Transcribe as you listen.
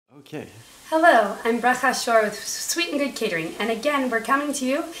Okay. Hello, I'm Bracha Shor with Sweet and Good Catering, and again we're coming to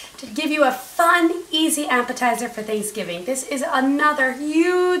you to give you a fun, easy appetizer for Thanksgiving. This is another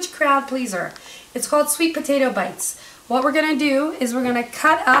huge crowd pleaser. It's called sweet potato bites. What we're going to do is we're going to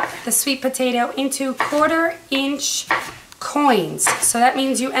cut up the sweet potato into 1/4-inch coins. So that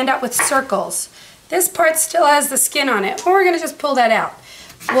means you end up with circles. This part still has the skin on it, but we're going to just pull that out.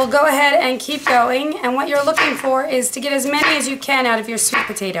 We'll go ahead and keep going, and what you're looking for is to get as many as you can out of your sweet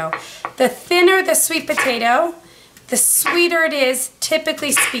potato. The thinner the sweet potato, the sweeter it is,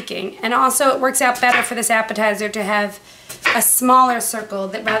 typically speaking, and also it works out better for this appetizer to have a smaller circle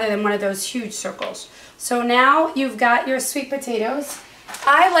rather than one of those huge circles. So now you've got your sweet potatoes.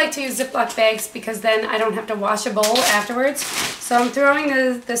 I like to use Ziploc bags because then I don't have to wash a bowl afterwards. So I'm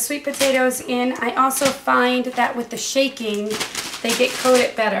throwing the sweet potatoes in. I also find that with the shaking, they get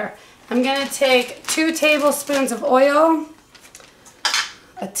coated better. I'm going to take 2 tablespoons of oil,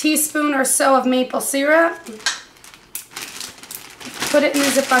 a teaspoon or so of maple syrup, put it in the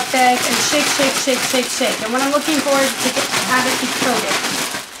Ziploc bag, and shake, shake, shake, shake, shake. And what I'm looking for is to have it be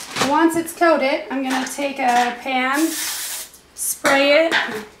coated. Once it's coated, I'm going to take a pan, spray it,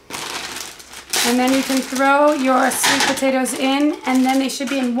 and then you can throw your sweet potatoes in, and then they should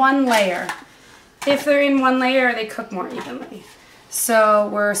be in one layer. If they're in one layer, they cook more evenly. So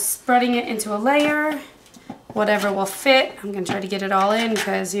we're spreading it into a layer, whatever will fit. I'm going to try to get it all in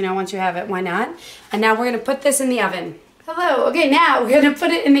because, you know, once you have it, why not? And now we're going to put this in the oven. Hello. Okay, now we're going to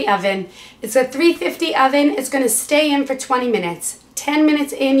put it in the oven. It's a 350 oven. It's going to stay in for 20 minutes. 10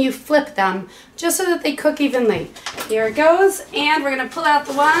 minutes in, you flip them just so that they cook evenly. Here it goes, and we're going to pull out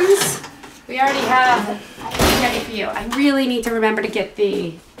the ones we already have ready for you. I really need to remember to get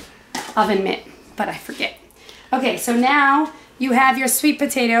the oven mitt, but I forget. Okay, so now you have your sweet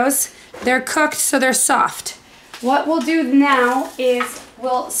potatoes. They're cooked so they're soft. What we'll do now is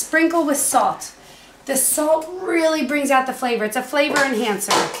we'll sprinkle with salt. The salt really brings out the flavor. It's a flavor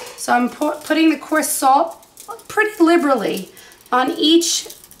enhancer. So I'm putting the coarse salt pretty liberally on each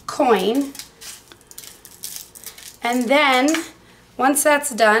coin. And then, once that's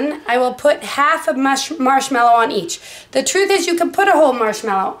done, I will put half a marshmallow on each. The truth is you can put a whole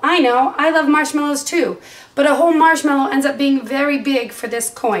marshmallow. I know, I love marshmallows too. But a whole marshmallow ends up being very big for this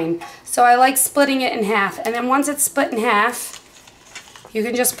coin. So I like splitting it in half. And then once it's split in half, you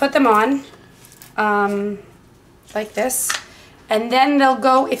can just put them on like this. And then they'll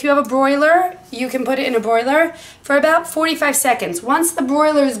go, if you have a broiler, you can put it in a broiler for about 45 seconds. Once the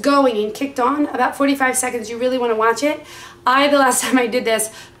broiler is going and kicked on, about 45 seconds, you really want to watch it. The last time I did this,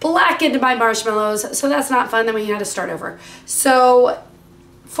 blackened my marshmallows, so that's not fun. Then we had to start over. So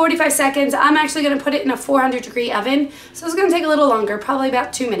 45 seconds, I'm actually going to put it in a 400-degree oven. So it's going to take a little longer, probably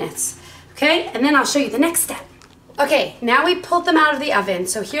about 2 minutes. Okay, and then I'll show you the next step. Okay, now we pulled them out of the oven.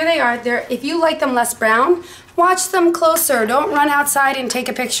 So here they are. If you like them less brown, watch them closer. Don't run outside and take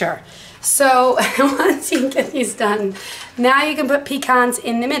a picture. So once you get these done, now you can put pecans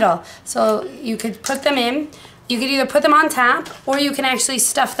in the middle. So you could put them in. You could either put them on top or you can actually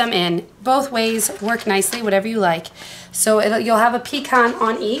stuff them in. Both ways work nicely, whatever you like. So you'll have a pecan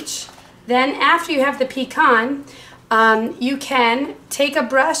on each. Then after you have the pecan, you can take a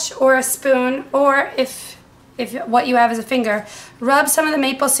brush or a spoon, or if what you have is a finger, rub some of the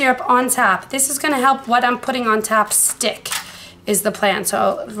maple syrup on top. This is going to help what I'm putting on top stick, is the plan.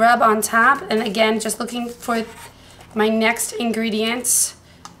 So rub on top, and again, just looking for my next ingredient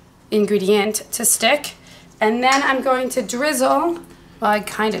to stick. And then I'm going to drizzle, well, I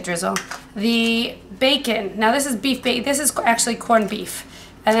kind of drizzle, the bacon. Now this is beef bacon. This is actually corned beef.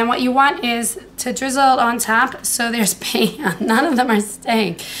 And then what you want is to drizzle it on top so there's bacon. None of them are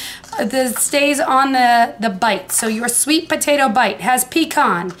staying. This stays on the bite. So your sweet potato bite has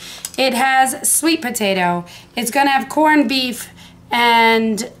pecan. It has sweet potato. It's going to have corned beef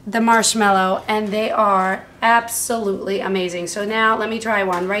and the marshmallow. And they are absolutely amazing. So now let me try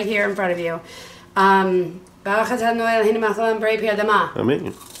one right here in front of you.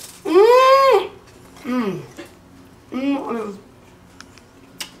 Amen.